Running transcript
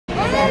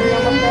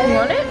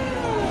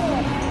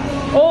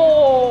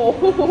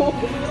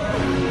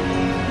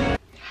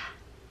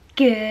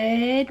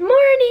Good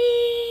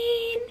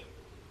morning!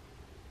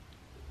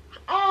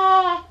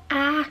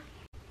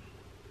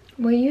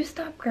 Will you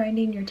stop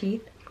grinding your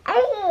teeth?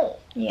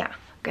 Yeah,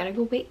 gotta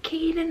go wake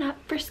Kaden up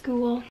for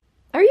school.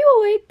 Are you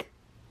awake?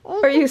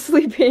 Are you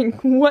sleeping?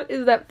 What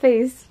is that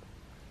face?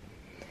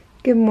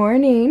 Good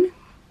morning.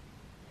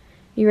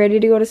 You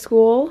ready to go to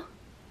school?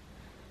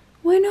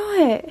 Why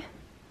not?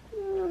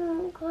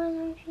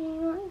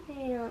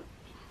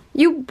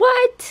 You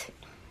what?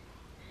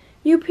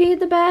 You peed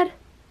the bed?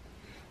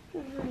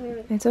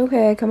 It's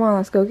okay. Come on,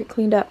 let's go get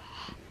cleaned up.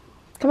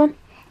 Come on.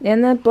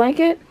 In the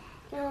blanket?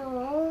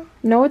 No.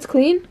 No, it's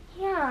clean?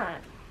 Yeah.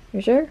 You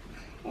sure?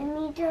 I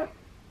need to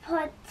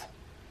put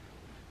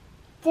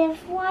this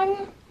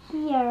one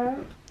here.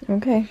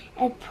 Okay.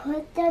 And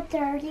put the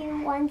dirty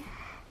one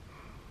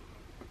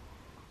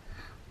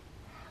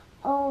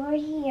over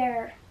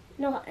here.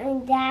 Not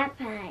in that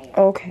pile.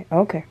 Okay,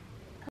 okay.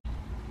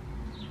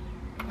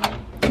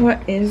 What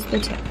is the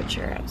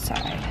temperature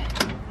outside?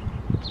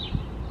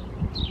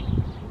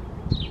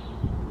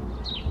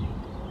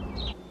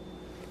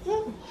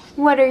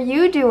 What are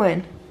you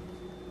doing?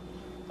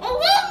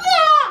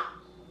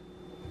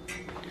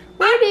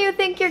 Where do you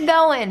think you're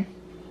going?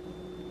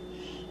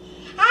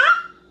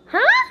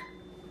 Huh?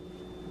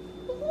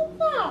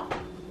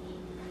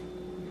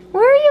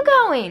 Where are you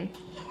going?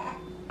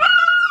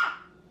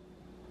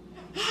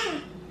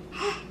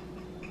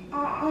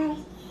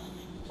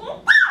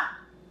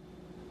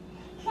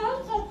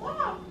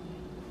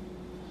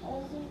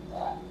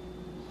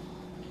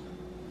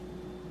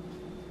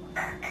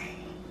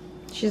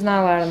 She's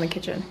not allowed in the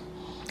kitchen.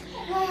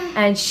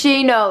 And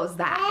she knows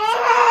that.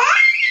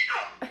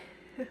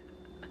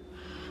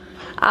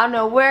 I don't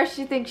know where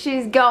she thinks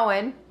she's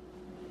going.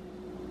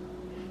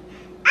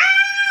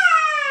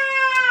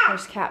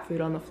 There's cat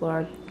food on the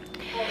floor.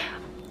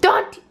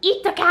 Don't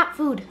eat the cat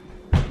food.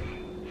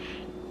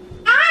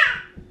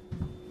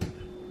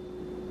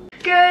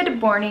 Good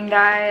morning,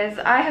 guys.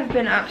 I have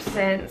been up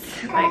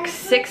since like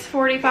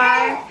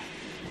 6:45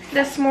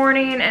 this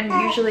morning, and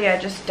usually I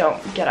just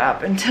don't get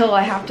up until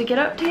I have to get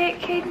up to get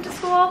Kaden to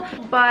school.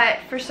 But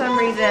for some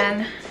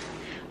reason,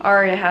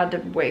 Aria had to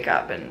wake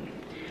up, and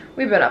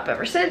we've been up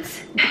ever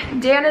since.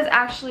 Dan is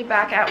actually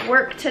back at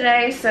work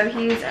today, so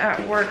he's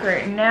at work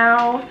right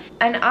now.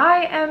 And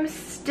I am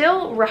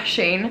still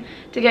rushing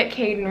to get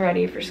Kaden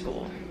ready for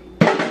school.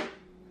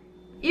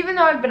 Even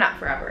though I've been up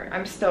forever,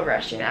 I'm still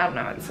rushing. I don't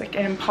know, it's like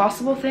an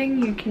impossible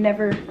thing. You can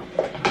never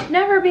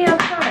be on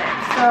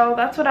time. So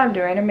that's what I'm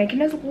doing. I'm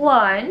making his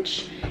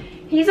lunch.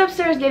 He's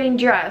upstairs getting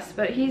dressed,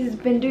 but he's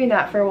been doing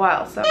that for a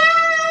while. So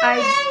I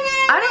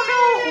don't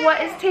know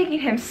what is taking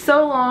him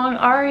so long.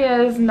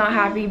 Aria is not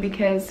happy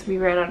because we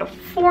ran out of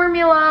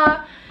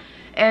formula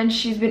and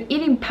she's been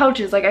eating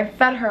pouches. Like, I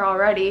fed her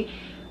already,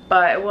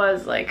 but it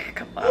was like a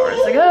couple hours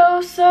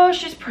ago, so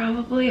she's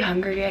probably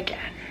hungry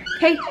again.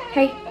 Hey,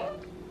 hey.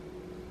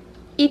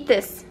 Eat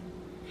this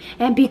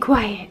and be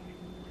quiet.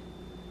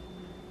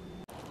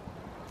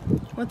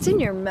 What's in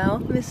your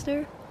mouth,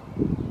 mister?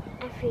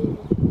 A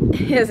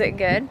freebie. Is it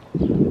good?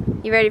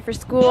 You ready for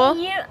school?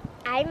 And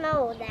I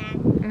know that.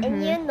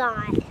 And you're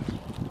not.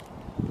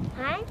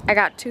 Huh? I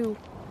got 2.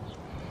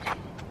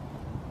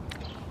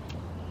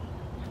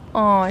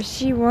 Oh,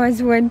 she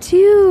wants one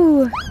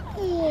too.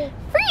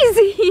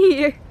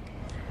 Freezy!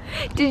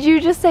 Did you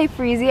just say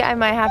Freezy? I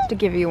might have to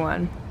give you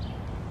one.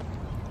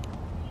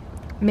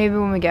 Maybe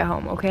when we get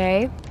home,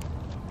 okay?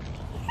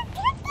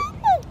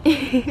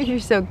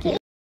 You're so cute.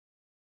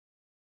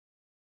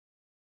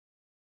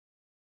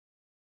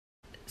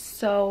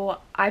 So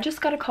I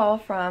just got a call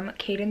from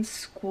Kaden's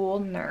school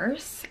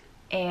nurse,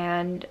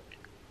 and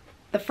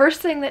the first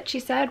thing that she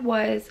said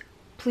was,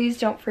 please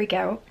don't freak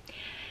out.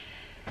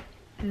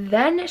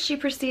 Then she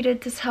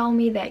proceeded to tell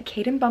me that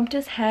Kaden bumped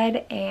his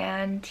head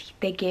and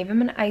they gave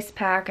him an ice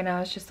pack, and I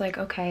was just like,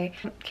 okay.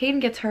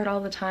 Kaden gets hurt all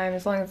the time,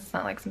 as long as it's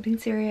not like something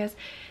serious.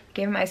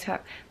 Gave him ice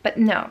pack. But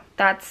no,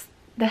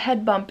 the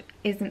head bump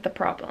isn't the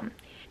problem.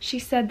 She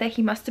said that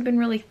he must have been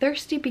really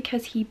thirsty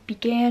because he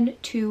began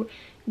to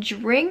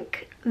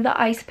drink the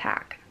ice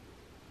pack.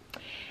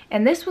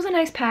 And this was an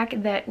ice pack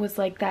that was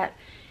like that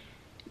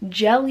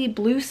jelly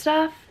blue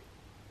stuff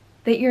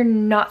that you're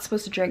not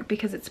supposed to drink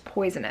because it's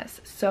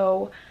poisonous.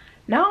 So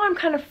now I'm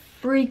kind of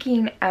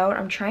freaking out.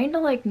 I'm trying to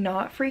like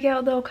not freak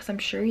out though, because I'm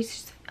sure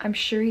he's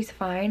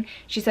fine.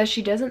 She says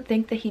she doesn't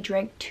think that he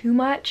drank too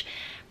much,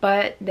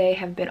 but they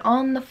have been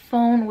on the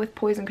phone with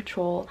poison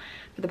control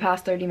for the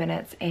past 30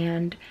 minutes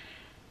and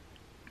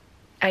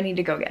I need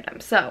to go get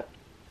him. So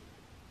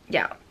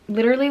yeah,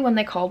 literally when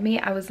they called me,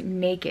 I was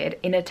naked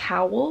in a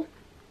towel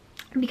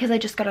because I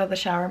just got out of the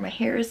shower. My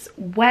hair is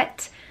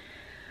wet.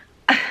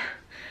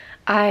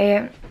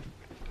 I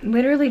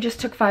literally just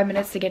took 5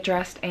 minutes to get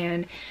dressed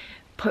and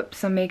put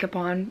some makeup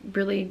on.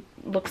 Really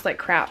looks like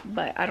crap,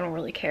 but I don't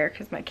really care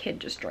because my kid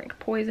just drank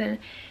poison.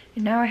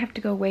 And now I have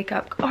to go wake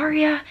up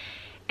Aria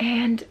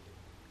and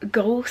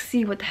go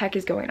see what the heck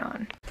is going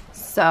on.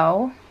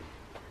 So,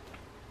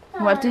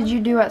 what did you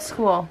do at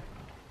school?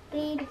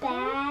 Be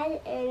bad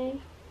and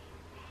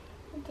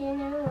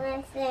didn't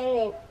listen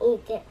and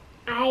eat it.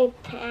 ice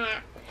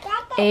pack.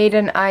 Ate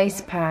an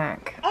ice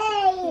pack.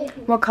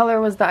 What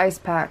color was the ice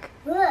pack?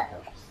 Blue.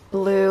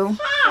 Blue.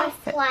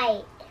 That's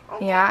white.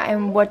 Yeah,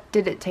 and what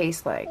did it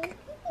taste like?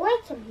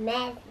 What's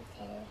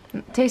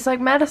medicine? Tastes like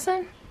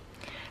medicine?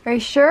 Are you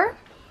sure?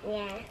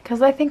 Yeah.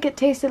 Because I think it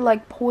tasted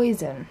like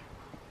poison.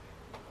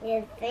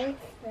 You think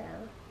so?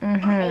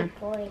 Mm-hmm.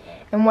 Poison.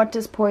 And what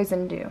does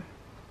poison do?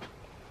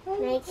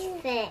 Makes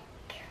sick.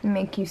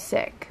 Make you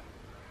sick.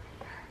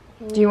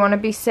 Do you want to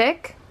be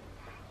sick?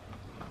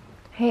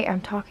 Hey,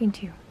 I'm talking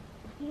to you.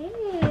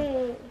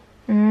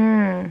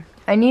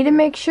 I need to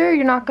make sure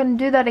you're not going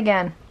to do that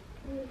again.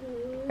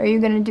 Are you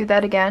going to do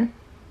that again?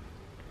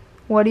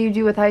 What do you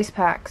do with ice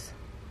packs?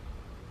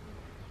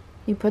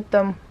 You put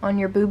them on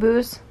your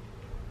boo-boos?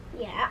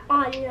 Yeah,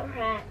 on your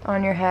head.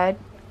 On your head?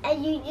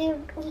 And you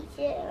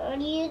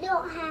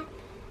don't have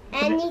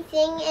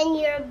anything in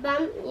your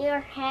bump your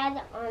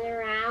head on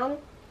around.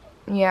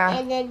 Yeah.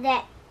 And then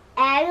that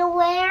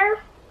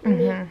everywhere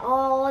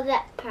all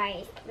that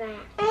price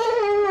back.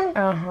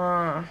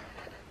 Uh-huh.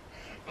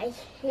 I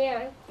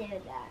can't do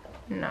that.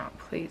 No,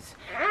 please.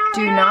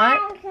 Do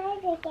not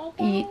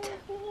eat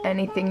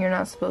anything you're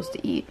not supposed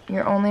to eat.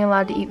 You're only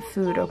allowed to eat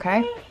food,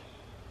 okay?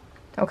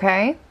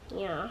 Okay?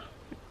 Yeah.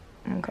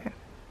 Okay.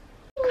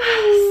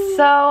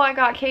 So I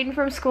got Caden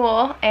from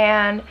school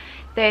and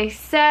they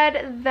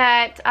said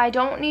that I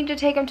don't need to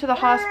take him to the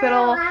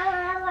hospital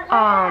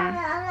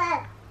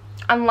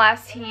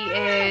unless he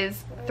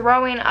is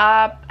throwing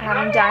up,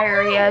 having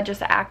diarrhea,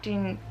 just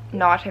acting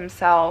not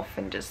himself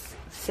and just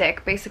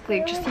sick.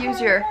 Basically, just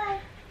use your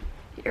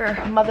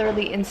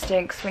motherly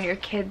instincts when your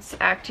kid's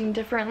acting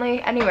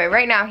differently. Anyway,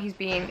 right now he's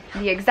being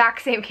the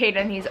exact same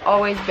Caden he's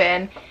always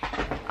been.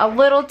 A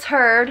little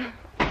turd,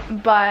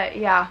 but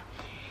yeah,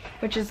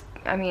 which is,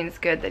 I mean, it's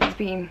good that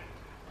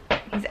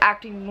he's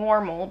acting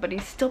normal, but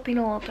he's still being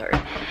a little turd.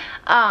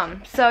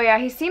 So yeah,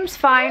 he seems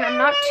fine. I'm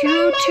not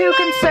too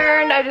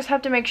concerned. I just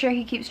have to make sure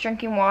he keeps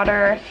drinking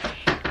water.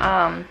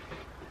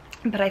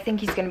 But I think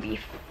he's gonna be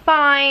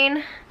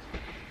fine.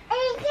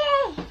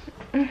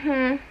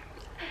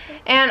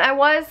 And I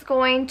was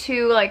going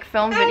to like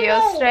film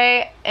videos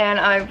today and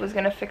I was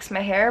gonna fix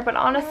my hair, but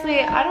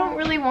honestly I don't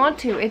really want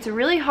to. It's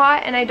really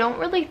hot and I don't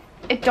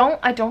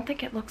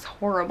think it looks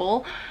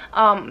horrible.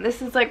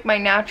 This is like my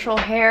natural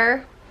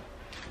hair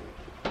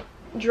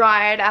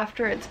dried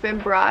after it's been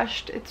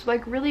brushed. It's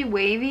like really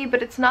wavy,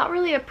 but it's not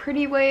really a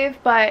pretty wave,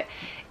 but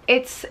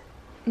it's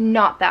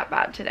not that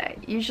bad today.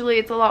 Usually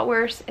it's a lot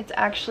worse. It's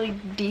actually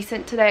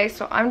decent today,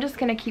 so I'm just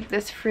gonna keep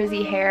this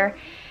frizzy hair.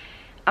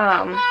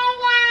 I'm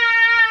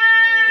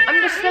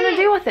just gonna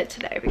deal with it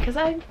today because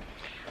I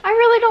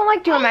really don't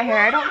like doing my hair.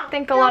 I don't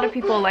think a lot of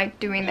people like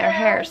doing their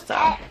hair, so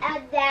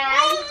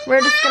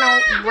we're just gonna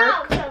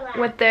work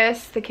with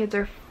this. The kids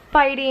are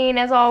fighting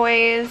as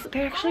always.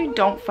 They actually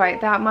don't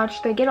fight that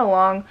much. They get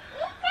along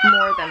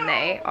more than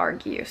they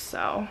argue,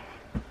 so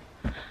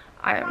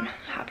I am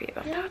happy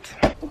about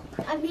that.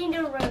 I'm in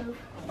the roof.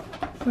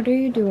 What are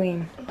you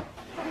doing?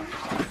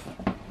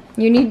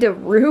 You need the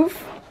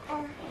roof?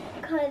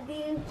 Because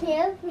you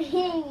can't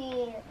see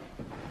me.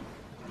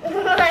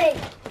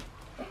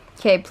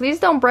 Okay, please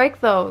don't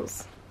break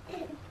those.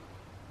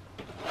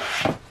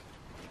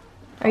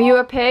 Are you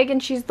a pig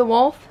and she's the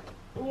wolf?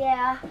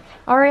 Yeah.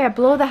 Aria,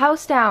 blow the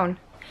house down.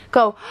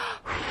 Go.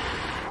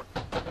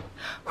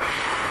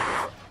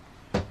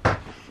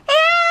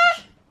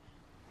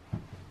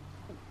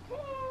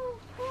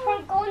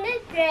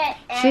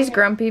 She's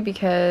grumpy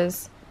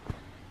because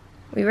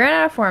we ran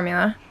out of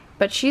formula,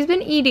 but she's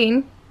been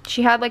eating.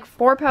 She had like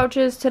 4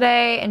 pouches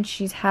today and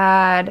she's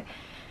had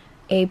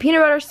a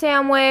peanut butter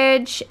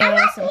sandwich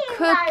and some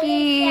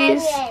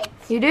cookies.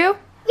 You do?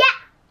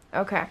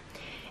 Yeah. Okay.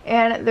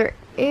 And there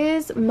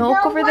is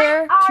milk over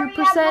there,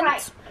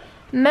 2%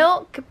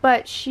 milk,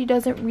 but she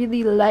doesn't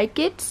really like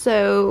it,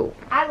 so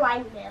I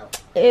like milk.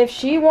 if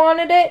she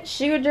wanted it,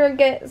 she would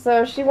drink it.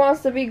 So if she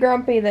wants to be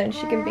grumpy, then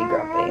she can be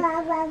grumpy.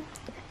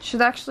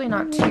 She's actually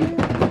not too.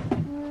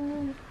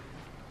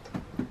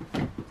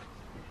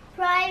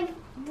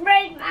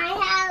 Break my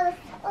house.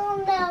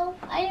 Oh no,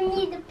 I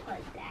need to put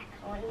back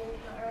on the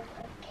door.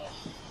 Okay.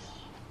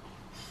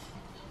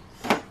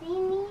 See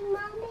me,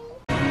 mommy?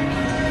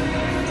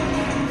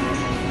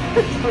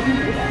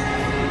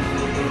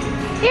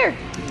 Here.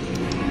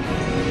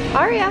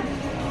 Aria.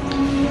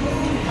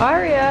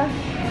 Aria.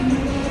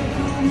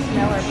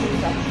 Smell our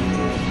pizza.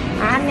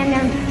 Nom,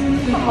 nom.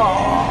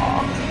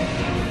 Aww.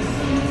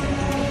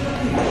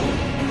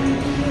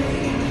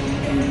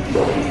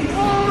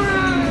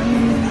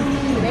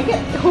 Make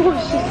it. Oh,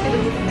 she's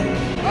gonna.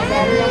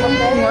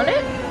 You want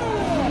it?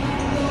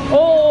 Oh.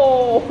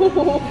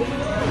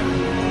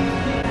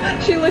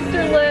 She licked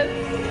her lips.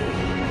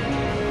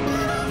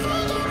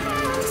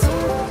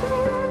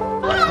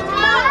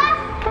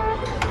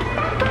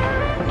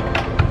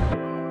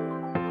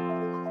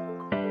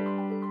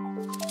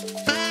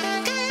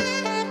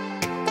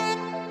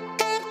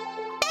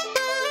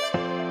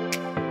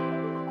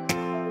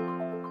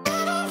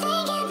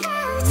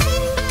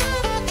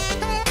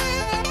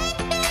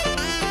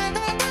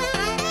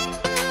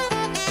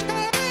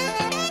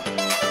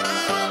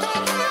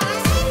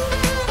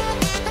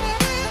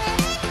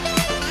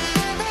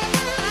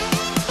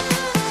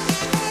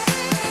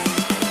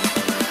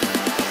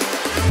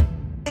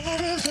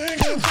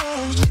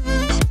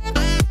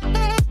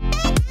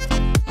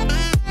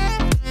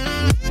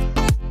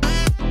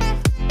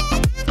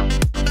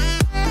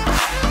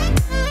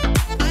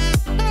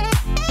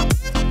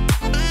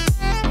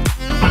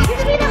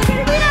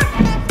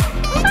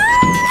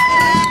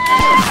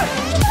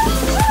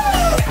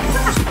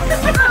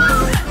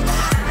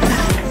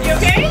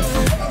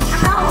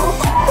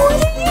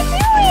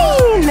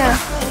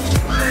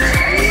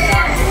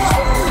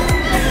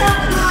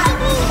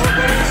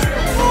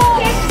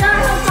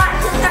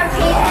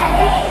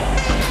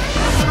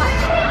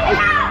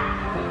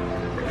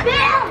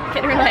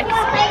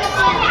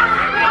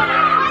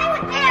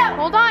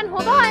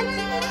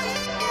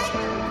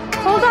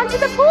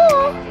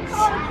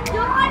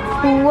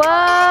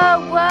 Whoa,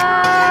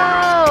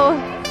 whoa!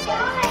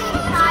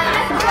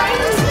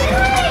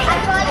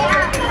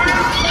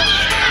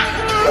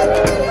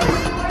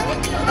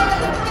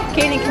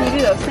 Katie, can you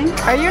do those things?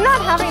 Are you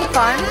not having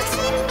fun?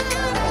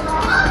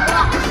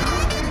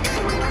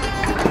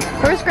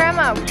 Where's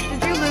Grandma?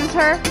 Did you lose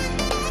her?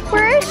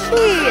 Where is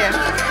she?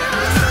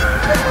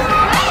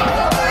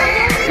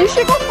 You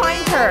should go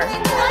find her.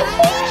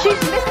 She's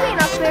missing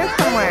up there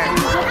somewhere.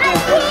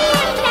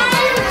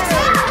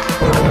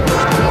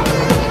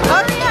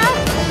 Aria!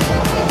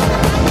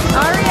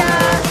 Aria!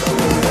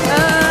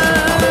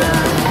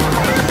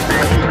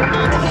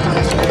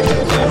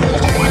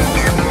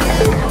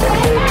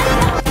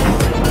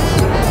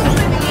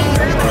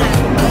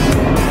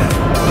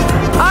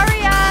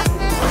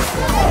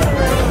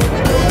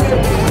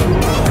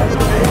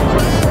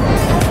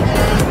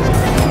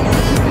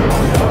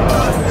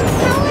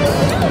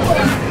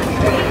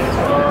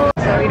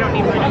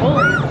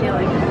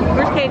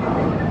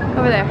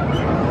 Over there.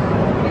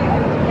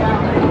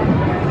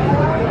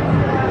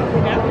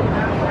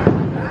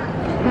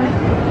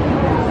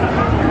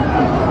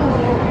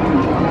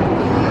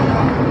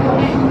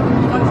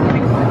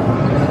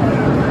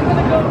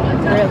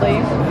 Really?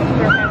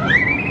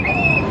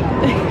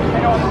 I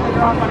don't want to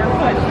drop on her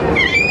foot.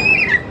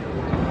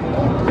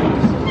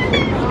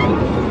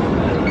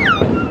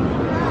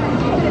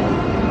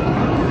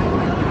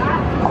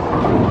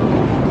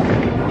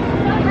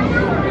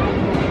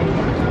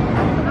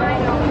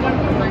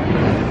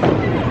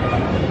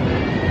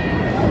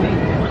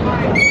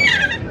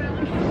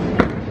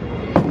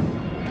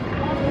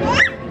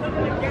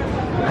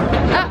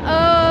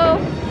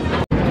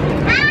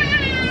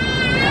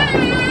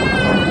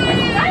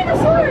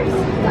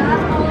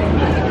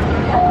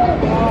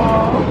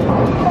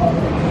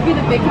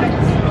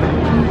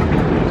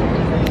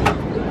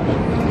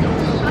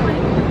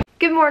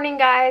 Good morning,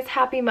 guys.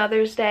 Happy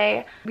Mother's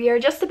Day. We are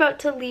just about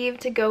to leave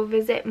to go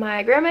visit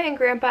my grandma and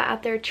grandpa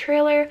at their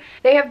trailer.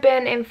 They have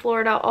been in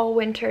Florida all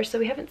winter, so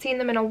we haven't seen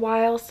them in a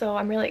while, so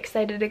I'm really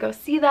excited to go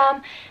see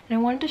them. And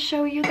I wanted to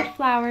show you the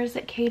flowers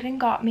that Kaden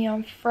got me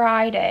on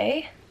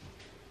Friday.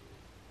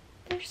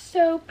 They're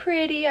so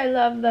pretty. I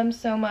love them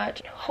so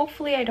much.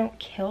 Hopefully I don't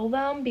kill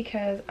them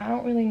because I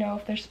don't really know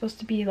if they're supposed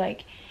to be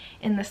like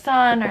in the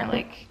sun or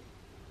like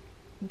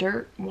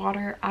dirt,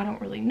 water. I don't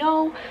really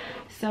know.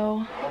 So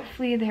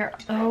hopefully they're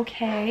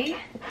okay.